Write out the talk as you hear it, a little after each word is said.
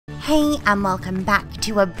Hey and welcome back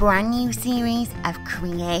to a brand new series of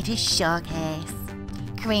Creator Showcase.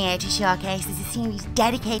 Creator Showcase is a series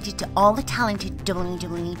dedicated to all the talented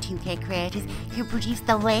WWE 2K creators who produce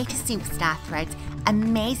the latest superstar threads,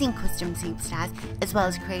 amazing custom superstars, as well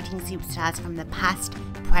as creating superstars from the past,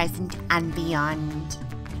 present and beyond.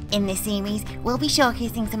 In this series, we'll be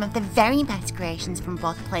showcasing some of the very best creations from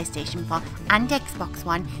both PlayStation 4 and Xbox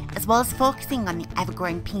One, as well as focusing on the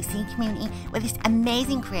ever-growing PC community with its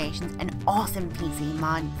amazing creations and awesome PC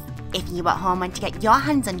mods. If you at home want to get your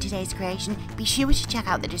hands on today's creation, be sure to check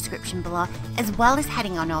out the description below, as well as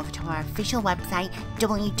heading on over to our official website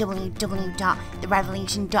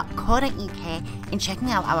www.RevELLEution.co.uk and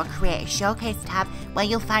checking out our Creator Showcase tab, where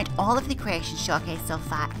you'll find all of the creations showcased so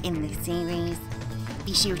far in this series.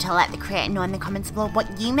 Be sure to let the creator know in the comments below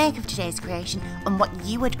what you make of today's creation and what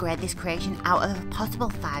you would grade this creation out of a possible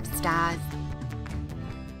 5 stars.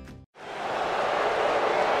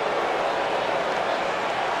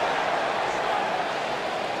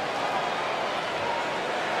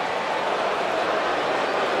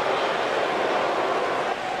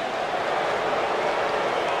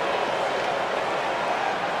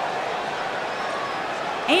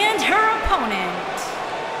 And her opponent,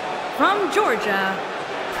 from Georgia,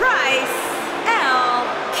 Priscilla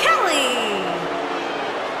Kelly.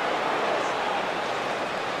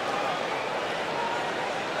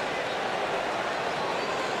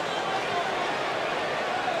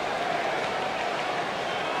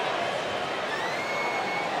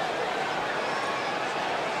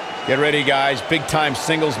 Get ready, guys. Big-time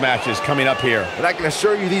singles matches coming up here. But I can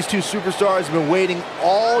assure you these two superstars have been waiting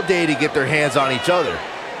all day to get their hands on each other.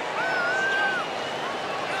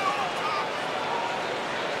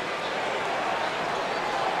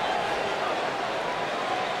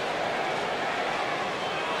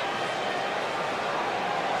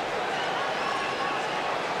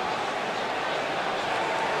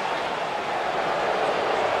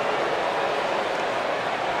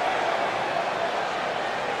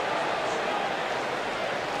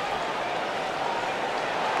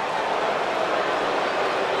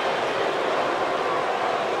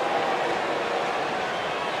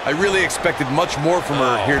 I really expected much more from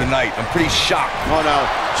her here tonight. I'm pretty shocked. Oh no,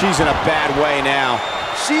 she's in a bad way now.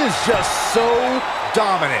 She is just so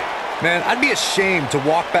dominant. Man, I'd be ashamed to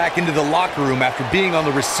walk back into the locker room after being on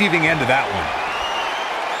the receiving end of that one.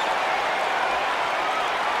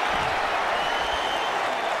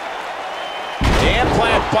 The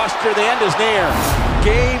implant buster, the end is near.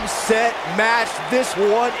 Game, set, match. This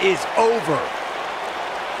one is over.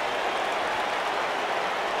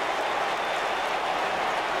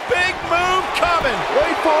 Big move coming.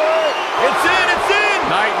 Wait for it. It's in, it's in.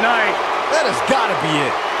 Night, night. That has got to be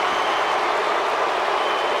it.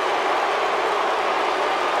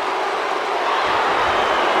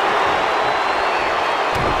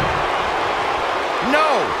 No,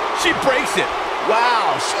 she breaks it.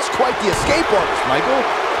 Wow, she's quite the escape artist, Michael.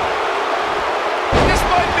 This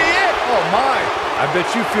might be it. Oh, my. I bet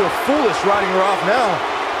you feel foolish riding her off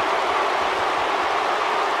now.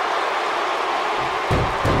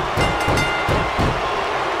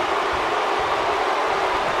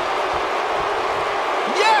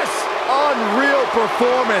 Unreal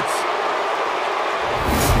performance.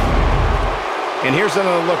 And here's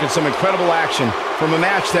another look at some incredible action from a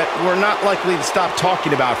match that we're not likely to stop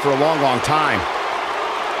talking about for a long, long time.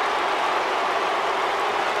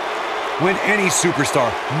 When any superstar,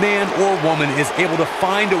 man or woman, is able to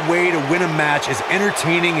find a way to win a match as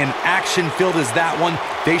entertaining and action-filled as that one,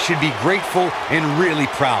 they should be grateful and really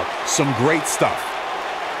proud. Some great stuff.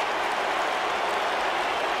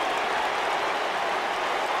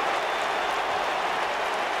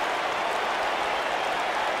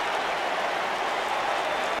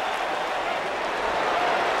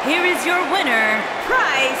 Here is your winner,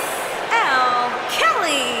 Priscilla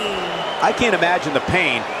Kelly. I can't imagine the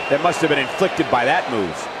pain that must have been inflicted by that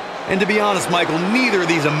move. And to be honest, Michael, neither of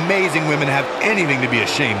these amazing women have anything to be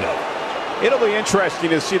ashamed of. It'll be interesting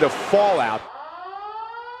to see the fallout.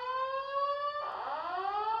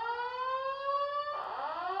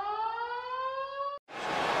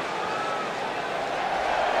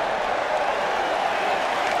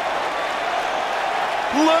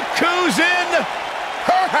 Look who's in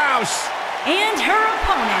her house. And her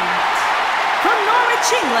opponent, from Norwich,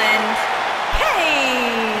 England,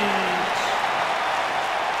 Paige.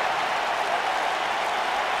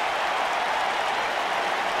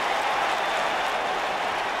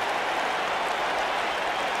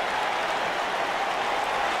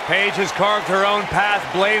 Paige has carved her own path,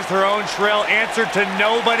 blazed her own trail, answered to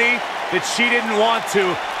nobody that she didn't want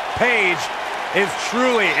to. Paige is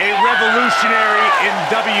truly a revolutionary in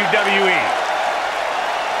WWE.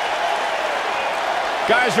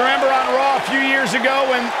 Guys, remember on Raw a few years ago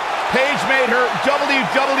when Paige made her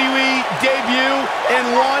WWE debut and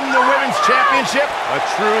won the Women's Championship? A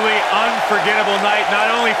truly unforgettable night, not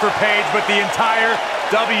only for Paige, but the entire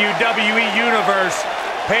WWE Universe.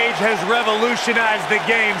 Paige has revolutionized the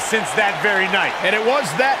game since that very night. And it was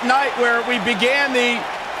that night where we began the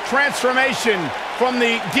transformation from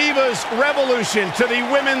the Divas Revolution to the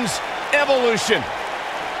Women's Evolution.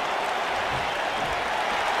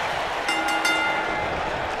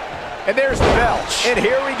 And there's the bell. And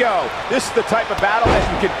here we go. This is the type of battle that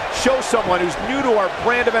you can show someone who's new to our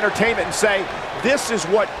brand of entertainment and say, this is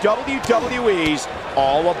what WWE's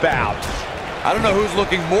all about. I don't know who's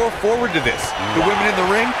looking more forward to this, the women in the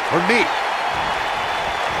ring or me.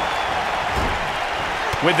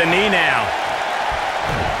 With the knee now.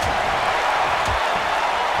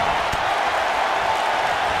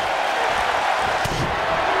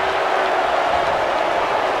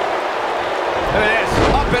 Look at this,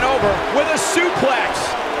 up and over with a suplex.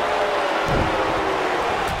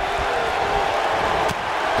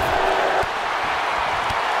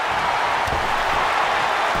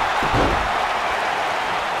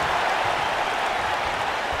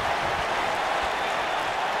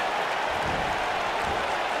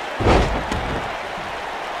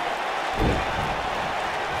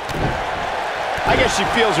 I guess she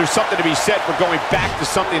feels there's something to be said for going back to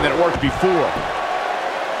something that worked before.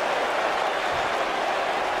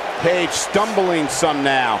 Paige stumbling some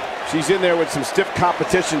now. She's in there with some stiff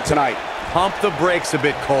competition tonight. Pump the brakes a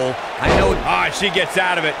bit, Cole. I know. She gets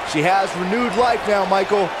out of it. She has renewed life now,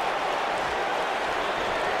 Michael.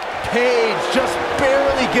 Paige just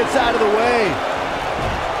barely gets out of the way.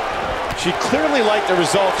 She clearly liked the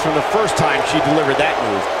results from the first time she delivered that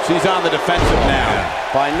move. She's on the defensive now.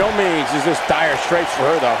 By no means is this dire straits for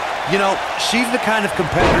her, though. You know, she's the kind of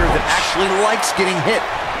competitor that actually likes getting hit.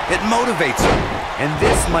 It motivates her. And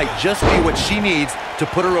this might just be what she needs to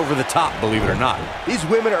put her over the top, believe it or not. These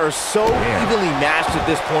women are so evenly matched at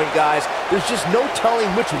this point, guys. There's just no telling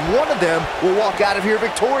which one of them will walk out of here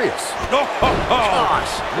victorious.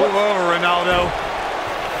 Gosh. Move over, Ronaldo.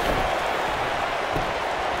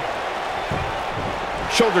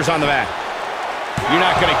 Shoulders on the mat. You're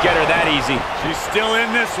not going to get her that easy. She's still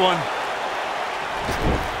in this one.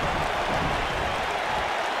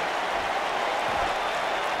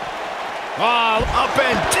 Up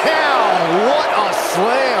and down. What a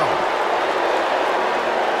slam.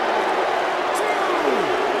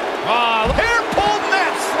 Hair pulled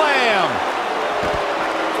mat slam.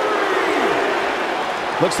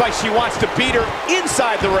 Looks like she wants to beat her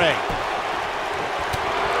inside the ring.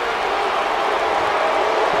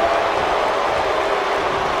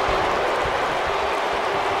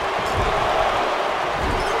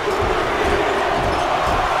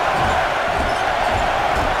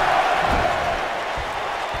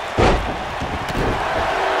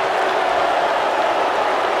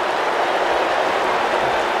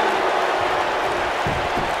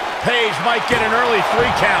 Paige might get an early 3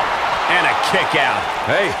 count and a kick out.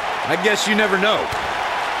 Hey, I guess you never know.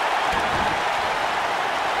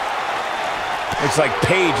 Looks like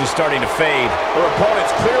Paige is starting to fade. Her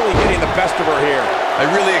opponent's clearly getting the best of her here. I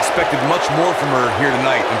really expected much more from her here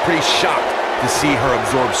tonight. I'm pretty shocked to see her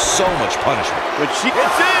absorb so much punishment. But it's in,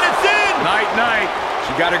 it's in! Night, night.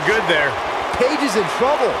 She got her good there. Paige is in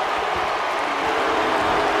trouble.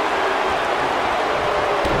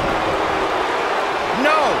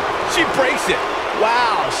 No, she breaks it.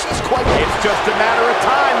 Wow, she's quite... It's just a matter of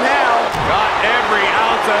time now. Got every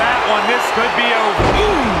ounce of that one. This could be over.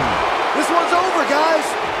 This one's over, guys.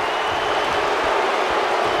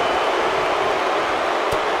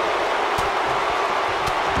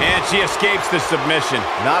 And she escapes the submission.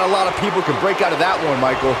 Not a lot of people can break out of that one,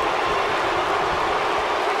 Michael.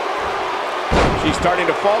 She's starting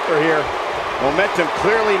to falter here. Momentum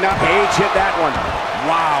clearly not... Paige hit that one.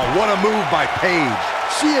 Wow, what a move by Paige.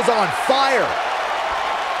 She is on fire.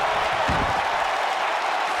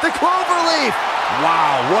 The cloverleaf.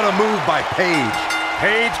 Wow, what a move by Paige.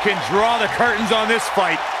 Paige can draw the curtains on this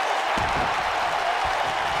fight.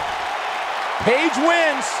 Paige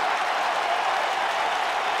wins.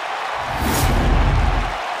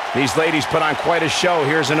 These ladies put on quite a show.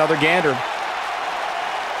 Here's another gander.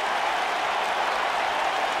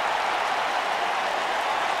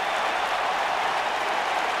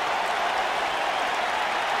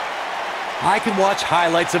 I can watch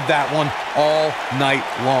highlights of that one all night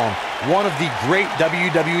long. One of the great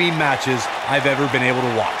WWE matches I've ever been able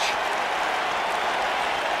to watch.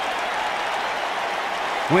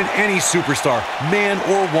 When any superstar, man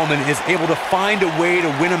or woman, is able to find a way to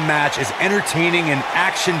win a match as entertaining and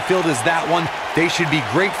action-filled as that one, they should be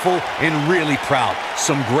grateful and really proud.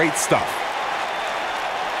 Some great stuff.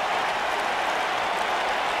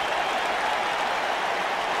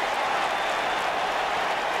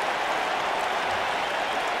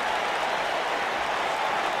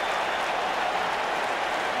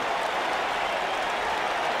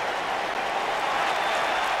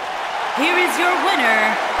 Here is your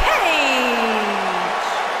winner,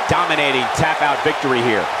 Paige. Dominating tap-out victory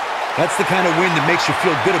here. That's the kind of win that makes you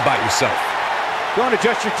feel good about yourself. Go and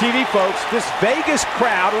adjust your TV, folks. This Vegas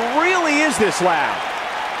crowd really is this loud.